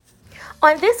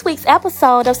On this week's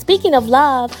episode of Speaking of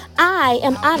Love, I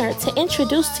am honored to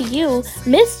introduce to you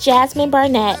Miss Jazmine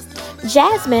Barnett.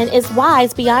 Jazmine is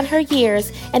wise beyond her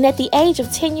years, and at the age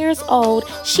of 10 years old,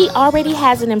 she already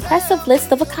has an impressive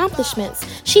list of accomplishments.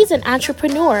 She's an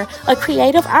entrepreneur, a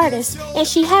creative artist, and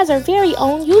she has her very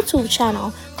own YouTube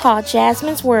channel called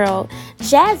Jazmine's World.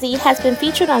 Jazzy has been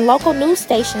featured on local news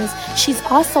stations. She's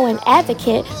also an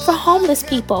advocate for homeless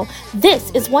people. This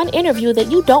is one interview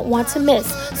that you don't want to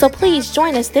miss. So please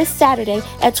join us this Saturday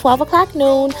at 12 o'clock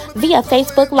noon via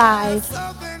Facebook Live.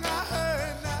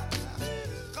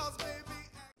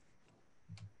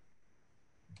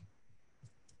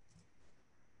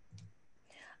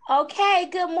 Okay,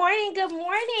 good morning,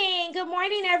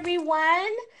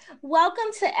 everyone.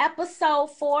 Welcome to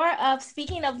episode 4 of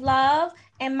Speaking of Love.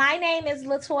 And my name is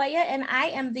Latoya, and I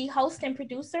am the host and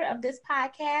producer of this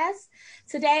podcast.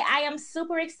 Today, I am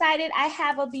super excited. I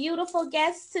have a beautiful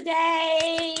guest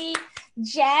today.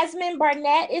 Jazmine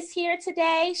Barnett is here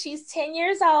today. She's 10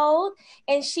 years old,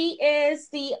 and she is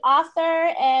the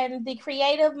author and the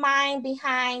creative mind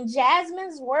behind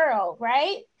Jazmine's World,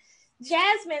 right?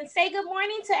 Jazmine, say good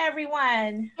morning to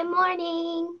everyone. Good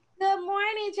morning. Good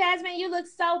morning, Jazmine. You look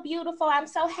so beautiful. I'm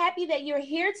so happy that you're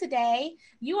here today.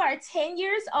 You are 10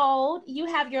 years old. You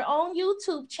have your own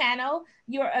YouTube channel.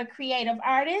 You're a creative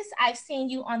artist. I've seen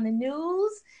you on the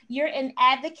news. You're an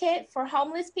advocate for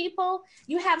homeless people.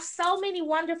 You have so many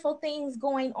wonderful things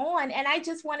going on, and I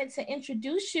just wanted to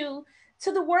introduce you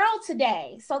to the world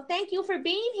today. So thank you for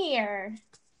being here.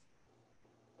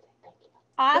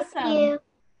 Awesome. Thank you.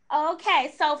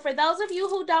 Okay, so for those of you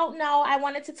who don't know, I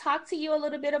wanted to talk to you a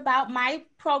little bit about my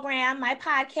program, my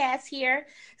podcast here,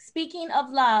 Speaking of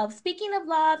Love. Speaking of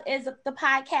Love is the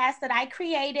podcast that I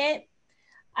created.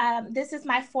 This is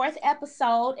my 4th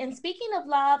episode, and Speaking of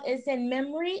Love is in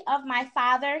memory of my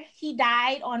father. He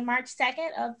died on March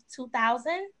 2nd of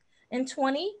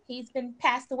 2020. He's been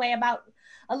passed away about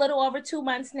a little over 2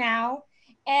 months now.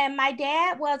 And my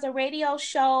dad was a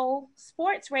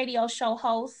sports radio show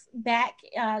host back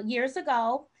years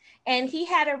ago. And he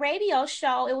had a radio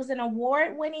show. It was an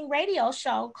award-winning radio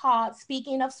show called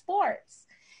Speaking of Sports.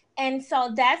 And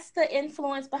so that's the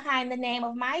influence behind the name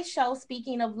of my show,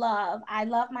 Speaking of Love. I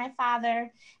love my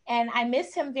father and I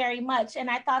miss him very much. And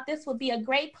I thought this would be a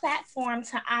great platform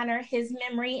to honor his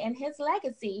memory and his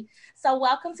legacy. So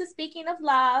welcome to Speaking of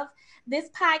Love. This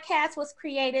podcast was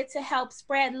created to help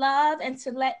spread love and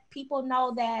to let people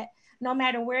know that no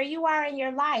matter where you are in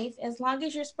your life, as long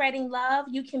as you're spreading love,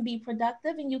 you can be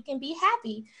productive and you can be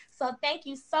happy. So thank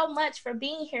you so much for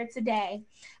being here today.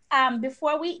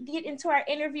 Before we get into our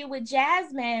interview with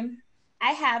Jazmine,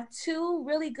 I have 2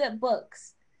 really good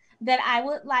books that I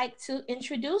would like to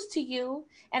introduce to you,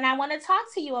 and I want to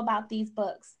talk to you about these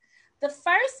books. The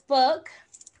first book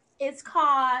is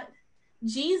called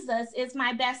Jesus is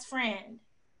My Best Friend.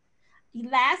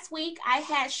 Last week, I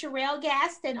had Sherelle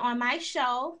Gaston on my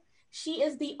show. She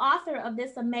is the author of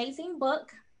this amazing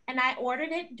book, and I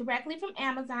ordered it directly from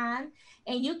Amazon,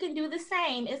 and you can do the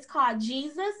same. It's called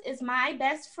Jesus is My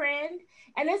Best Friend,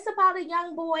 and it's about a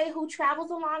young boy who travels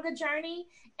along a journey,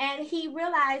 and he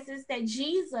realizes that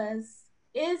Jesus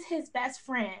is his best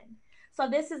friend. So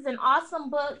this is an awesome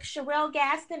book. Sherelle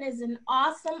Gaston is an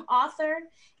awesome author,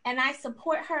 and I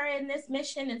support her in this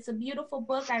mission. It's a beautiful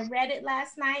book. I read it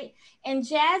last night. And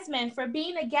Jazmine, for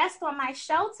being a guest on my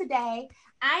show today,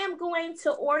 I am going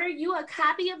to order you a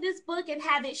copy of this book and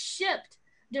have it shipped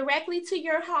directly to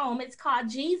your home. It's called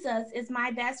Jesus is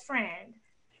My Best Friend.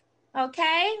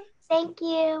 Okay? Thank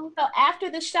you. So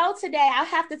after the show today, I'll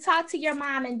have to talk to your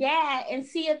mom and dad and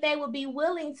see if they would be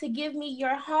willing to give me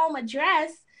your home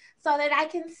address so that I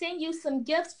can send you some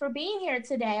gifts for being here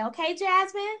today. Okay,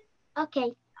 Jazmine?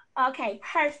 Okay. Okay,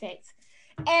 perfect.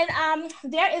 And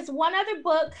there is one other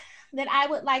book that I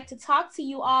would like to talk to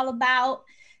you all about.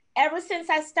 Ever since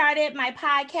I started my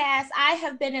podcast, I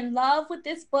have been in love with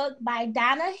this book by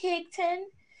Donna Higton,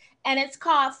 and it's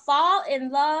called Fall in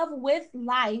Love with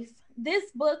Life.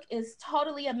 This book is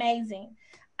totally amazing.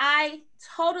 I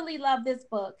totally love this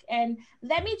book. And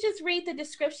let me just read the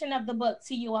description of the book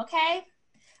to you, okay?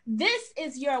 This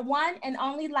is your one and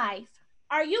only life.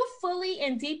 Are you fully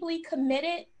and deeply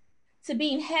committed to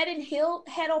being head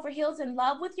over heels in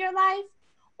love with your life?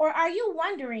 Or are you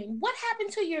wondering what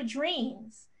happened to your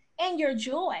dreams and your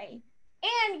joy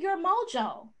and your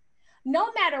mojo?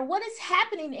 No matter what is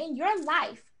happening in your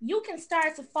life, you can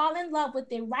start to fall in love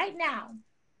with it right now,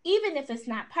 even if it's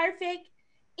not perfect,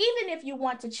 even if you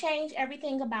want to change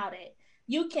everything about it.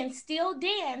 You can still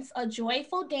dance a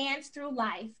joyful dance through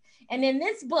life. And in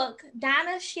this book,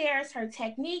 Donna shares her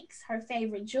techniques, her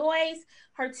favorite joys,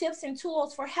 her tips and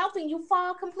tools for helping you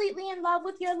fall completely in love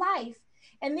with your life.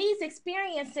 And these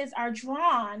experiences are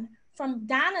drawn from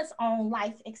Donna's own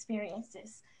life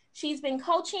experiences. She's been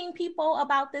coaching people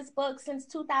about this book since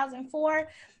 2004.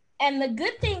 And the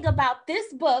good thing about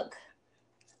this book,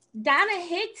 Donna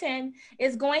Higton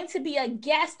is going to be a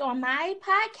guest on my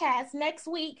podcast next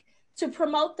week to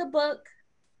promote the book,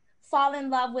 Fall in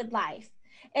Love with Life.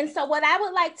 And so, what I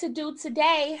would like to do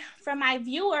today for my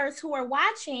viewers who are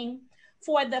watching,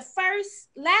 for the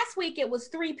last week it was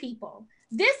 3 people.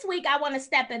 This week I want to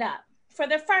step it up. For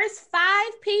the first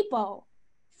 5 people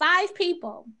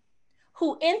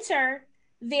who enter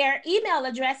their email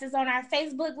addresses on our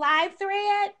Facebook Live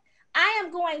thread, I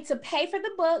am going to pay for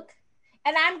the book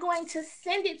and I'm going to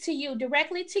send it to you,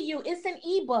 directly to you. It's an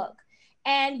ebook,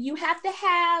 and you have to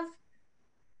have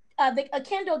a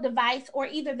Kindle device or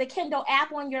either the Kindle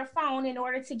app on your phone in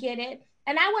order to get it.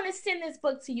 And I want to send this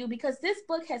book to you because this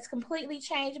book has completely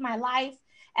changed my life.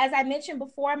 As I mentioned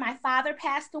before, my father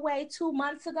passed away 2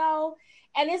 months ago,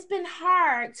 and it's been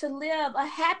hard to live a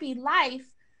happy life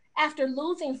after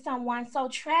losing someone so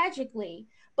tragically.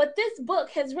 But this book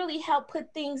has really helped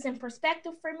put things in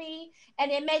perspective for me, and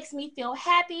it makes me feel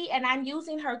happy, and I'm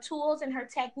using her tools and her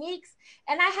techniques,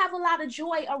 and I have a lot of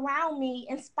joy around me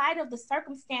in spite of the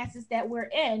circumstances that we're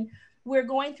in. We're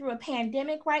going through a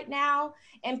pandemic right now,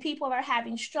 and people are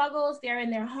having struggles. They're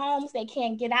in their homes. They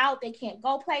can't get out. They can't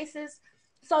go places.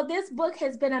 So this book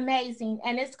has been amazing,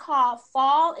 and it's called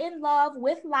Fall in Love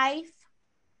with Life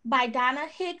by Donna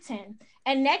Higton.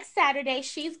 And next Saturday,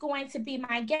 she's going to be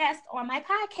my guest on my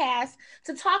podcast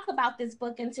to talk about this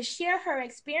book and to share her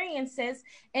experiences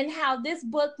and how this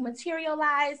book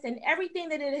materialized and everything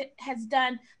that it has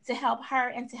done to help her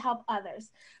and to help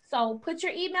others. So put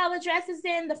your email addresses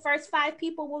in. The first 5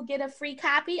 people will get a free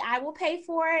copy. I will pay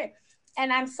for it.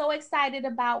 And I'm so excited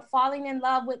about falling in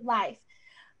love with life.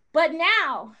 But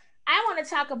now I want to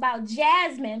talk about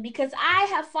Jazmine because I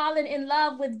have fallen in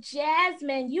love with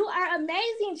Jazmine. You are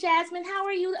amazing, Jazmine. How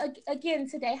are you again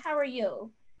today? How are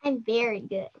you? I'm very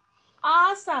good.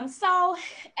 Awesome. So,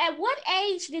 at what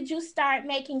age did you start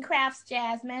making crafts,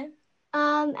 Jazmine?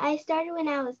 I started when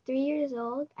I was 3 years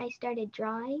old. I started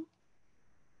drawing.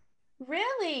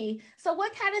 Really? So,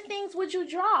 what kind of things would you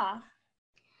draw?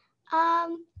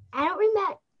 I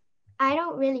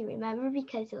don't really remember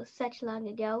because it was such long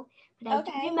ago, but I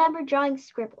do remember drawing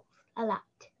scribbles a lot.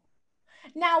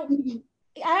 Now,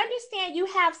 I understand you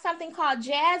have something called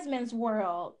Jazmine's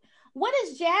World. What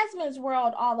is Jazmine's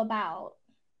World all about?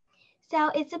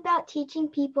 So it's about teaching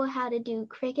people how to do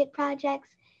Cricut projects,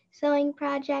 sewing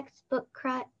projects, book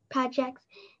projects,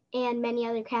 and many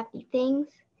other crafty things.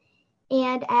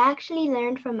 And I actually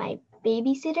learned from my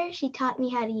babysitter. She taught me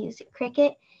how to use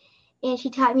Cricut, and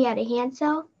she taught me how to hand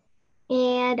sew.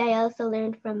 And I also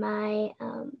learned from my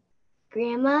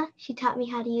grandma. She taught me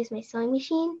how to use my sewing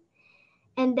machine.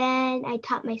 And then I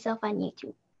taught myself on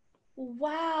YouTube.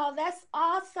 Wow, that's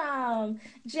awesome.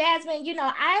 Jazmine,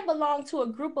 I belong to a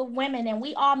group of women and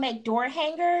we all make door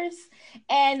hangers,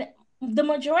 and the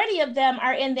majority of them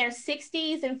are in their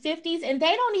 60s and 50s and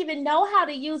they don't even know how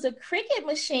to use a Cricut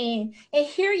machine. And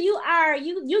here you are,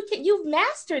 you've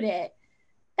mastered it.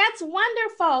 That's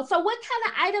wonderful. So what kind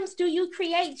of items do you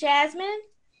create, Jazmine?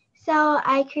 So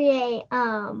I create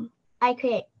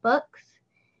books.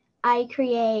 I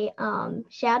create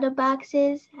shadow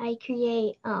boxes. I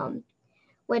create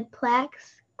wood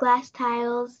plaques, glass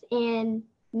tiles, and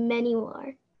many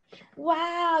more.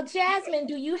 Wow, Jazmine,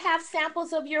 do you have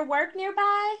samples of your work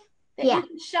nearby that you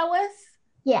can show us?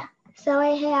 Yeah. So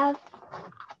I have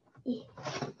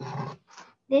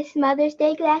this Mother's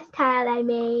Day glass tile I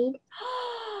made.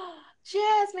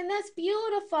 Jazmine, that's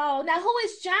beautiful. Now, who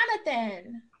is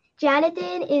Jonathan?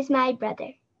 Jonathan is my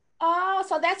brother. Oh,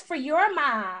 so that's for your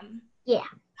mom. Yeah.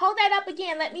 Hold that up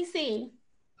again. Let me see.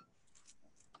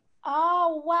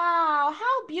 Oh, wow.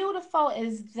 How beautiful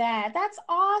is that? That's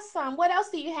awesome. What else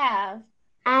do you have?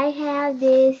 I have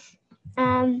this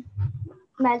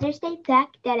Mother's Day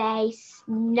plaque that I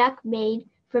snuck made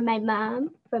for my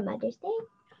mom for Mother's Day.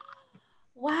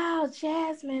 Wow,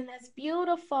 Jazmine, that's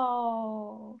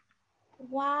beautiful.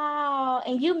 Wow.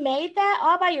 And you made that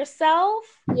all by yourself?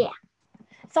 Yeah.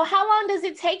 So how long does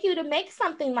it take you to make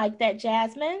something like that,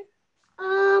 Jazmine?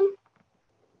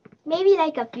 Maybe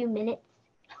like a few minutes.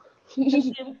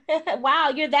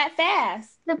 Wow, you're that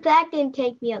fast. The plaque didn't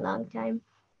take me a long time.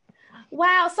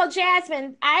 Wow. So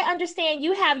Jazmine, I understand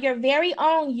you have your very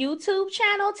own YouTube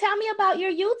channel. Tell me about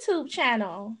your YouTube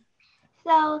channel.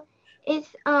 So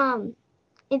it's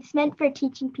meant for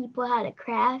teaching people how to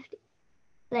craft.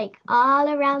 like all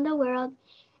around the world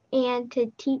and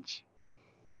to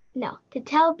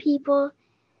tell people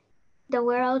the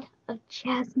world of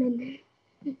Jazmine.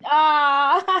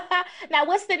 Now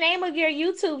what's the name of your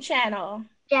YouTube channel?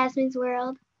 Jazmine's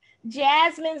World.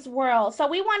 Jazmine's World. So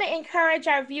we want to encourage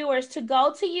our viewers to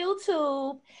go to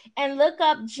YouTube and look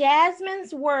up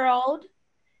Jazmine's World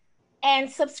and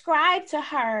subscribe to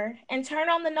her and turn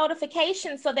on the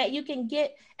notifications so that you can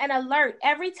get an alert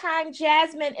every time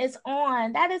Jazmine is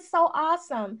on. That is so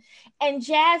awesome. And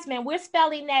Jazmine, we're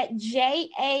spelling that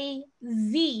Jazmine,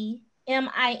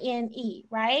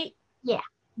 right? Yeah.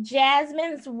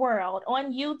 Jazmine's World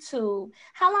on YouTube.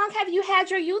 How long have you had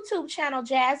your YouTube channel,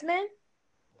 Jazmine?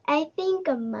 I think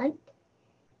a month.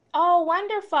 Oh,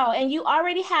 wonderful. And you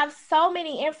already have so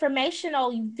many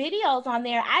informational videos on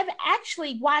there. I've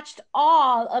actually watched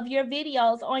all of your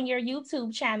videos on your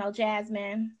YouTube channel,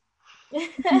 Jazmine.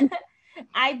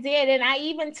 I did. And I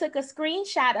even took a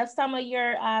screenshot of some of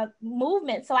your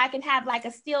movements so I can have like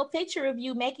a still picture of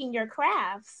you making your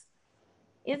crafts.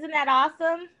 Isn't that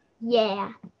awesome?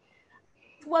 Yeah.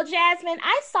 Well, Jazmine,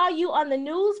 I saw you on the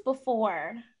news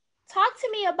before. Talk to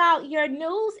me about your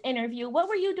news interview. What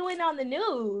were you doing on the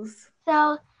news?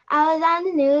 So I was on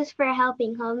the news for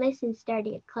helping homeless and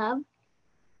starting a club.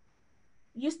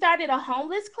 You started a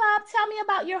homeless club? Tell me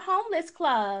about your homeless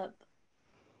club.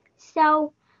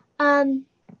 So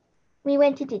we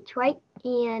went to Detroit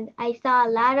and I saw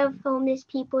a lot of homeless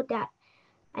people that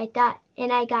I got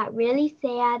really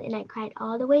sad and I cried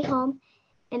all the way home.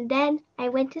 And then I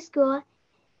went to school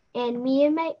and me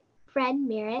and my friend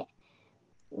Merritt,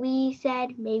 we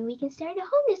said maybe we can start a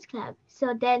homeless club.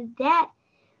 So then that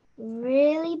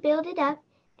really built it up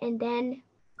and then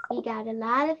we got a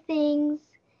lot of things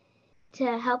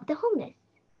to help the homeless.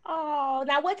 Oh,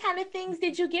 now what kind of things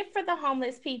did you get for the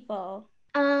homeless people?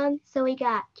 So we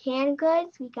got canned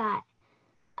goods, we got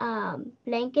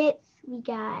blankets, we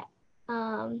got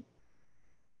man,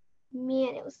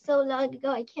 it was so long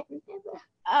ago I can't remember.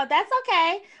 Oh, that's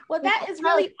okay. Well, that is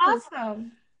really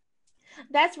awesome.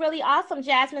 That's really awesome,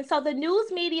 Jazmine. So the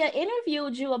news media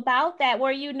interviewed you about that.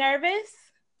 Were you nervous?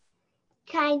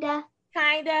 Kinda.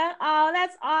 Oh,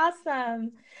 that's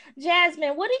awesome.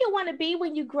 Jazmine, what do you want to be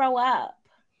when you grow up?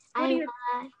 I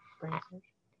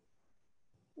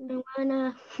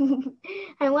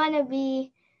wanna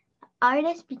be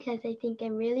artist because I think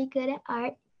I'm really good at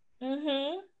art.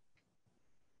 Mm-hmm.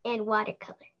 And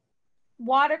watercolor.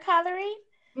 Watercoloring?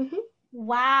 Mm-hmm.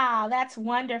 Wow, that's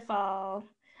wonderful.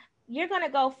 You're going to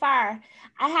go far.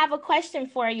 I have a question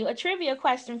for you, a trivia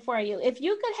question for you. If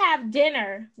you could have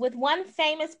dinner with one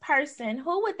famous person,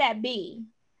 who would that be?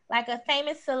 Like a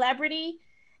famous celebrity?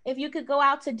 If you could go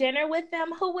out to dinner with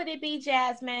them, who would it be,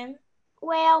 Jazmine?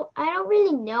 Well, I don't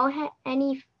really know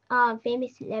any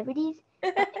famous celebrities.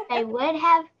 But if I would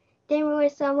have dinner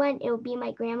with someone, it would be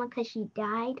my grandma because she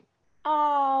died.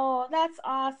 Oh, that's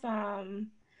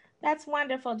awesome. That's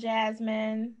wonderful,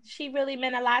 Jazmine. She really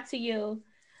meant a lot to you.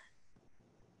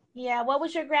 Yeah, what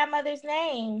was your grandmother's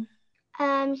name?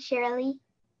 Shirley.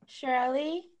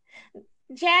 Shirley.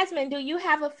 Jazmine, do you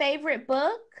have a favorite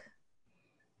book?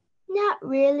 Not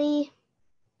really.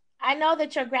 I know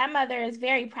that your grandmother is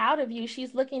very proud of you.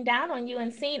 She's looking down on you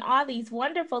and seeing all these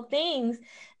wonderful things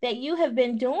that you have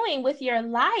been doing with your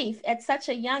life at such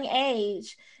a young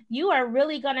age. You are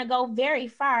really going to go very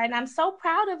far. And I'm so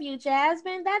proud of you,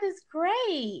 Jazmine. That is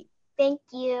great. Thank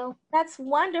you. That's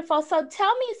wonderful. So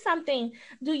tell me something.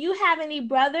 Do you have any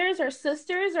brothers or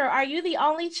sisters, or are you the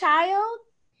only child?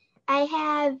 I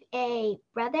have a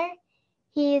brother.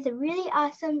 He is really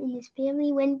awesome, and his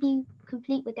family wouldn't be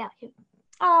complete without him.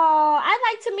 Oh, I'd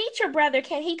like to meet your brother.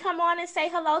 Can he come on and say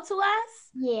hello to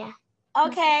us? Yeah.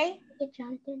 Okay.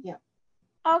 Jonathan? Yeah.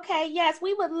 Okay, yes,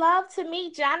 we would love to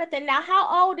meet Jonathan. Now,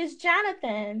 how old is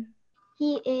Jonathan?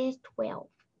 He is 12.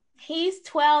 He's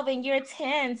 12 and you're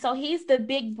 10, so he's the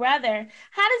big brother.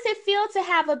 How does it feel to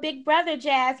have a big brother,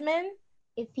 Jazmine?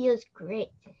 It feels great.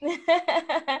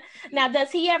 Now,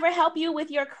 does he ever help you with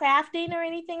your crafting or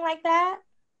anything like that?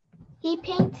 He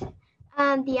paints.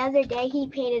 The other day he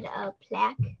painted a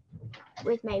plaque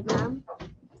with my mom.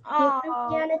 Oh,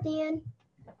 Jonathan.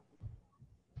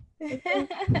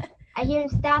 I hear him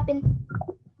stopping.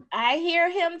 I hear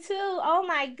him too. Oh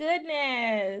my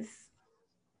goodness.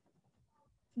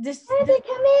 Jonathan,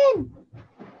 come in.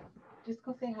 Just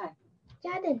go say hi.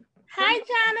 Jonathan. Hi,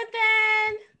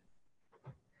 Jonathan.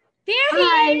 There he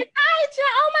is. Hi,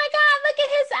 oh my God, look at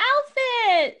his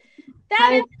outfit.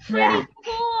 That is pretty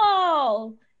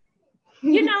cool.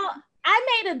 You know,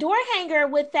 I made a door hanger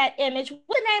with that image.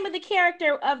 What's the name of the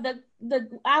character of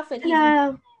the outfit?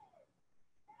 Hello.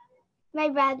 My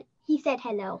brother, he said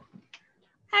hello.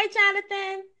 Hi,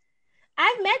 Jonathan.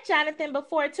 I've met Jonathan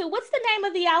before too. What's the name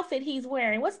of the outfit he's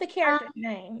wearing? What's the character's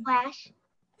name? Flash.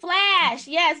 Flash.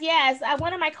 Yes, yes.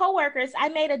 One of my coworkers, I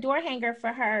made a door hanger for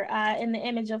her in the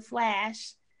image of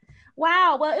Flash.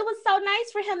 Wow. Well, it was so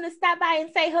nice for him to stop by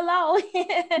and say hello.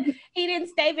 He didn't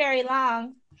stay very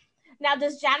long. Now,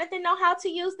 does Jonathan know how to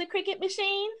use the Cricut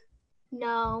machine?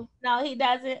 No. No, he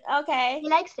doesn't. Okay. He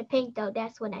likes to paint though.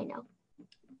 That's what I know.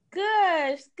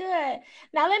 Good, good.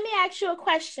 Now let me ask you a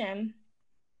question.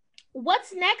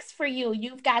 What's next for you?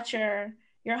 You've got your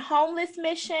homeless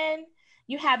mission.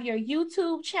 You have your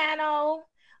YouTube channel.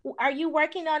 Are you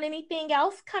working on anything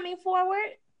else coming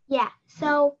forward? Yeah.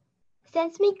 So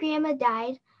since my grandma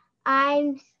died,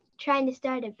 I'm trying to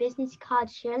start a business called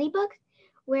Shirley Books,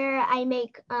 where I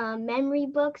make memory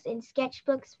books and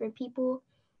sketchbooks for people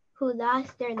who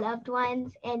lost their loved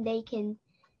ones, and they can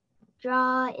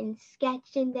draw and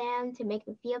sketch in them to make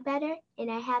them feel better. And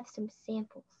I have some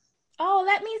samples. Oh,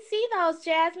 let me see those,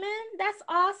 Jazmine. That's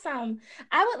awesome.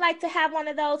 I would like to have one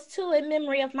of those too in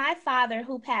memory of my father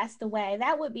who passed away.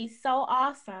 That would be so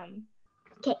awesome.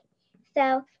 Okay,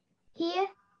 so here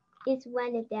is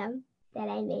one of them that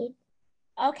I made.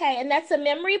 Okay, and that's a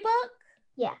memory book?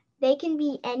 Yeah, they can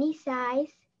be any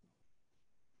size.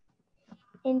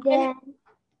 And then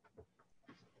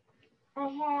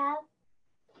I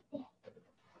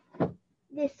have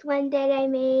this one that I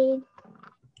made.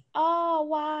 Oh,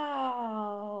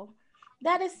 wow.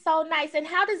 That is so nice. And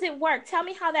how does it work? Tell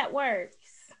me how that works.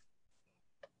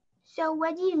 So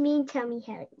what do you mean, tell me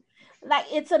how? Like,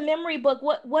 it's a memory book.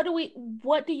 What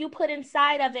do you put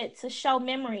inside of it to show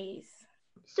memories?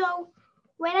 So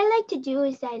what I like to do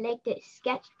is I like to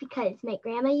sketch because my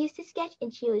grandma used to sketch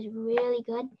and she was really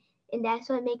good, and that's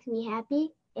what makes me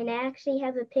happy. And I actually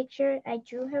have a picture I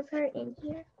drew of her in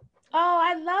here. Oh,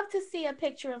 I'd love to see a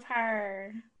picture of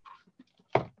her.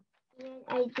 And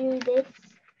I drew this.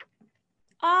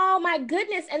 Oh my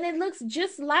goodness, and it looks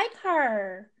just like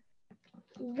her.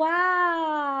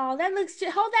 Wow, that looks,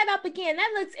 hold that up again.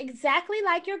 That looks exactly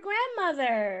like your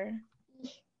grandmother.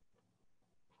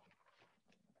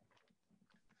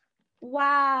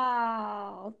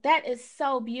 Wow, that is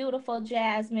so beautiful,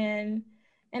 Jazmine.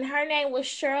 And her name was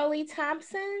Shirley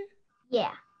Thompson?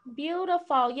 Yeah.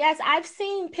 Beautiful. Yes, I've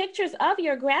seen pictures of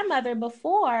your grandmother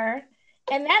before,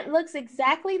 and that looks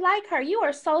exactly like her. You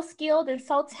are so skilled and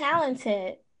so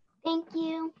talented. Thank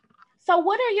you. So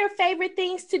what are your favorite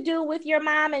things to do with your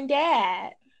mom and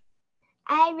dad?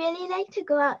 I really like to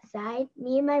go outside.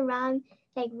 Me and my mom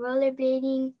like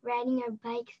rollerblading, riding our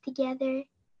bikes together.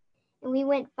 And we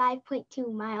went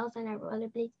 5.2 miles on our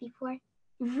rollerblades before.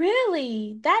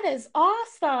 Really? That is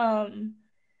awesome.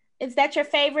 Is that your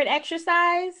favorite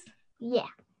exercise? Yeah.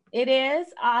 It is?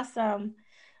 Awesome.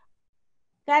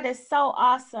 That is so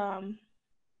awesome.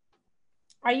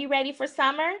 Are you ready for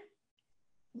summer?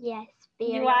 Yes,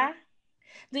 very. You are?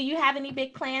 Do you have any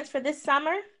big plans for this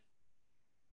summer?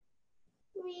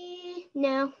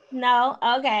 No. No?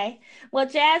 Okay. Well,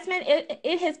 Jazmine,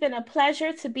 it has been a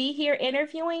pleasure to be here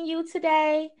interviewing you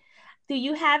today. Do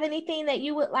you have anything that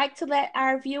you would like to let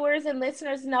our viewers and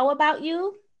listeners know about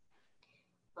you?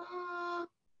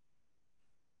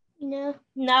 No.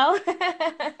 No?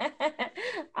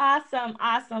 Awesome,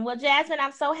 awesome. Well, Jazmine,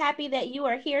 I'm so happy that you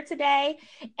are here today.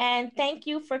 And thank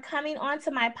you for coming on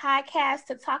to my podcast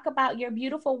to talk about your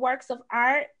beautiful works of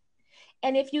art.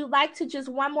 And if you'd like to just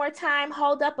one more time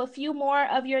hold up a few more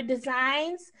of your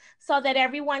designs so that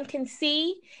everyone can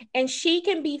see. And she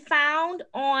can be found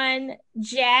on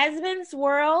Jazmine's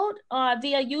World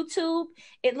via YouTube.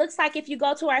 It looks like if you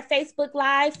go to our Facebook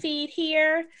Live feed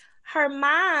here, her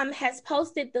mom has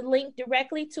posted the link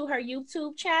directly to her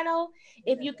YouTube channel.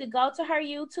 If you could go to her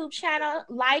YouTube channel,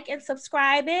 like and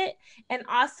subscribe it, and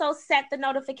also set the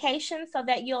notification so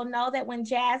that you'll know that when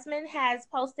Jazmine has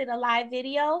posted a live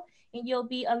video, and you'll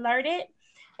be alerted.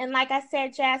 And like I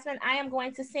said, Jazmine, I am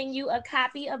going to send you a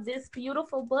copy of this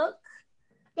beautiful book.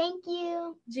 Thank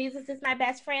you. Jesus is my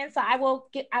best friend. So I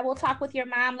will talk with your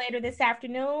mom later this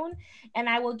afternoon, and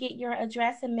I will get your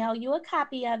address and mail you a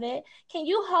copy of it. Can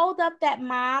you hold up that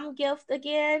mom gift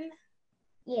again?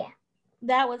 Yeah.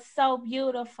 That was so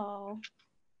beautiful.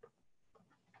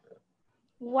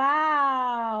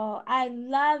 Wow, I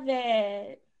love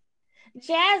it.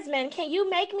 Jazmine, can you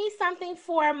make me something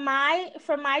for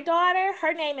my daughter?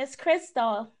 Her name is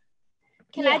Crystal.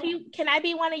 Can I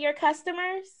be one of your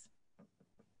customers?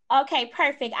 Okay,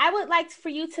 perfect. I would like for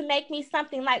you to make me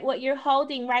something like what you're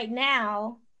holding right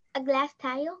now. A glass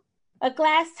tile? A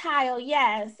glass tile,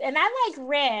 yes. And I like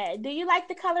red. Do you like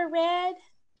the color red?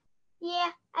 Yeah,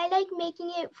 I like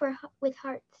making it with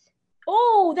hearts.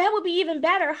 Oh, that would be even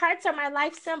better. Hearts are my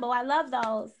life symbol. I love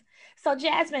those. So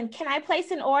Jazmine, can I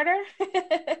place an order?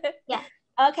 Yes.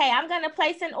 Okay, I'm going to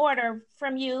place an order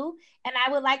from you, and I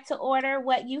would like to order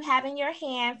what you have in your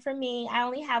hand for me. I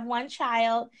only have one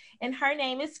child, and her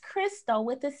name is Crystal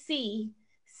with a C,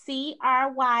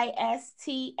 Crystal.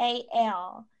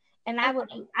 And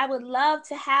I would love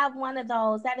to have one of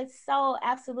those. That is so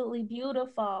absolutely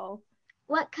beautiful.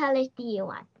 What colors do you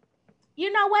want?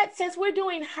 You know what? Since we're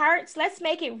doing hearts, let's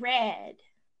make it red.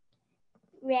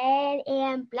 Red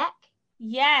and black?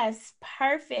 Yes,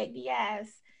 perfect. Yes.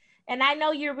 And I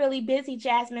know you're really busy,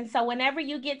 Jazmine. So whenever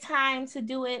you get time to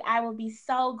do it, I will be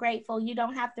so grateful. You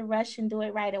don't have to rush and do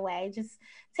it right away. Just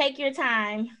take your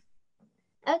time.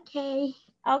 Okay.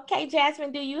 Okay,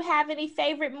 Jazmine, do you have any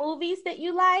favorite movies that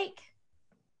you like?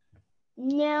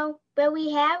 No, but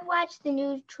we have watched the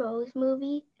new Trolls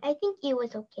movie. I think it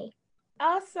was okay.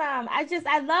 Awesome.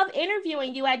 I love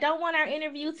interviewing you. I don't want our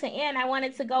interview to end. I want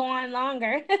it to go on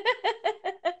longer.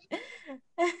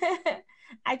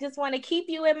 I just want to keep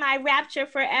you in my rapture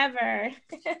forever.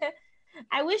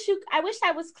 I wish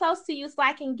I was close to you so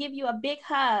I can give you a big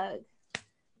hug.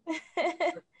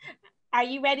 Are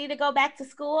you ready to go back to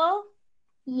school?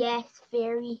 Yes,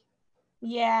 very.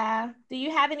 Yeah. Do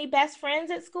you have any best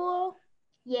friends at school?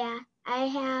 Yeah, I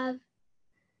have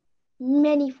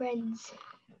many friends.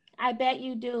 I bet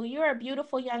you do. You're a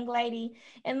beautiful young lady.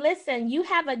 And listen, you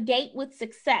have a date with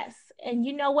success. And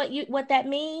you know what that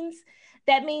means?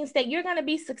 That means that you're going to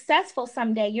be successful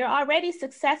someday. You're already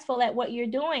successful at what you're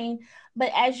doing,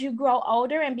 but as you grow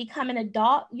older and become an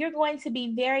adult, you're going to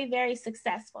be very, very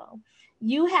successful.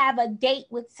 You have a date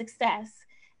with success.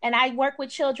 And I work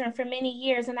with children for many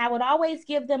years, and I would always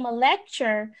give them a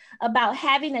lecture about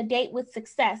having a date with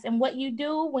success. And what you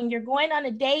do when you're going on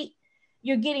a date,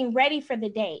 you're getting ready for the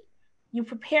date. You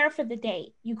prepare for the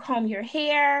date. You comb your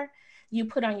hair, you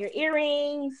put on your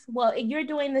earrings. Well, you're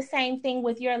doing the same thing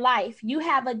with your life. You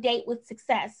have a date with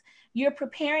success. You're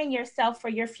preparing yourself for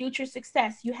your future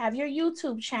success. You have your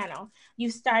YouTube channel. You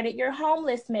started your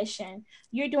homeless mission.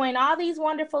 You're doing all these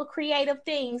wonderful creative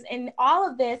things. And all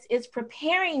of this is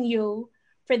preparing you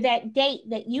for that date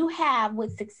that you have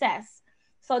with success.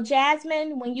 So,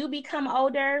 Jazmine, when you become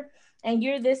older and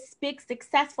you're this big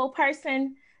successful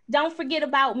person, don't forget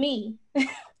about me.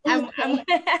 I'm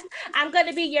I'm going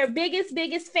to be your biggest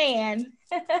fan.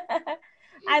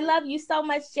 I love you so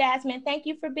much, Jazmine. Thank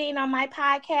you for being on my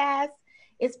podcast.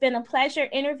 It's been a pleasure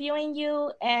interviewing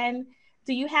you. And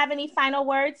do you have any final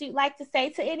words you'd like to say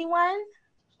to anyone?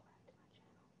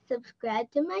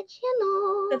 Subscribe to my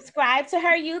channel. Subscribe to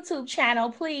her YouTube channel,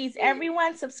 please.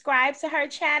 Everyone, subscribe to her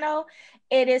channel.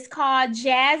 It is called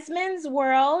Jazmine's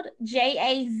World,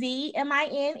 Jazmine.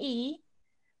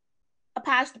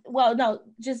 Well, no,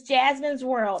 just Jazmine's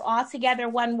World, all together,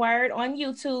 one word, on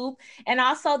YouTube. And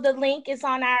also the link is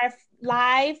on our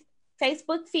live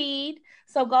Facebook feed.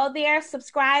 So go there,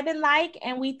 subscribe and like,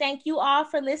 and we thank you all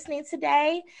for listening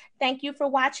today. Thank you for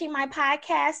watching my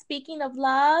podcast, Speaking of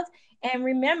Love. And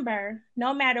remember,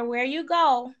 no matter where you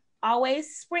go,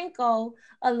 always sprinkle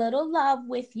a little love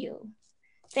with you.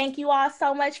 Thank you all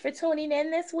so much for tuning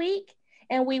in this week.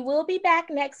 And we will be back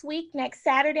next week, next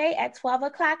Saturday at 12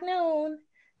 o'clock noon.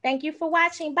 Thank you for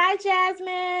watching. Bye,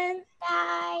 Jazmine.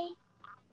 Bye.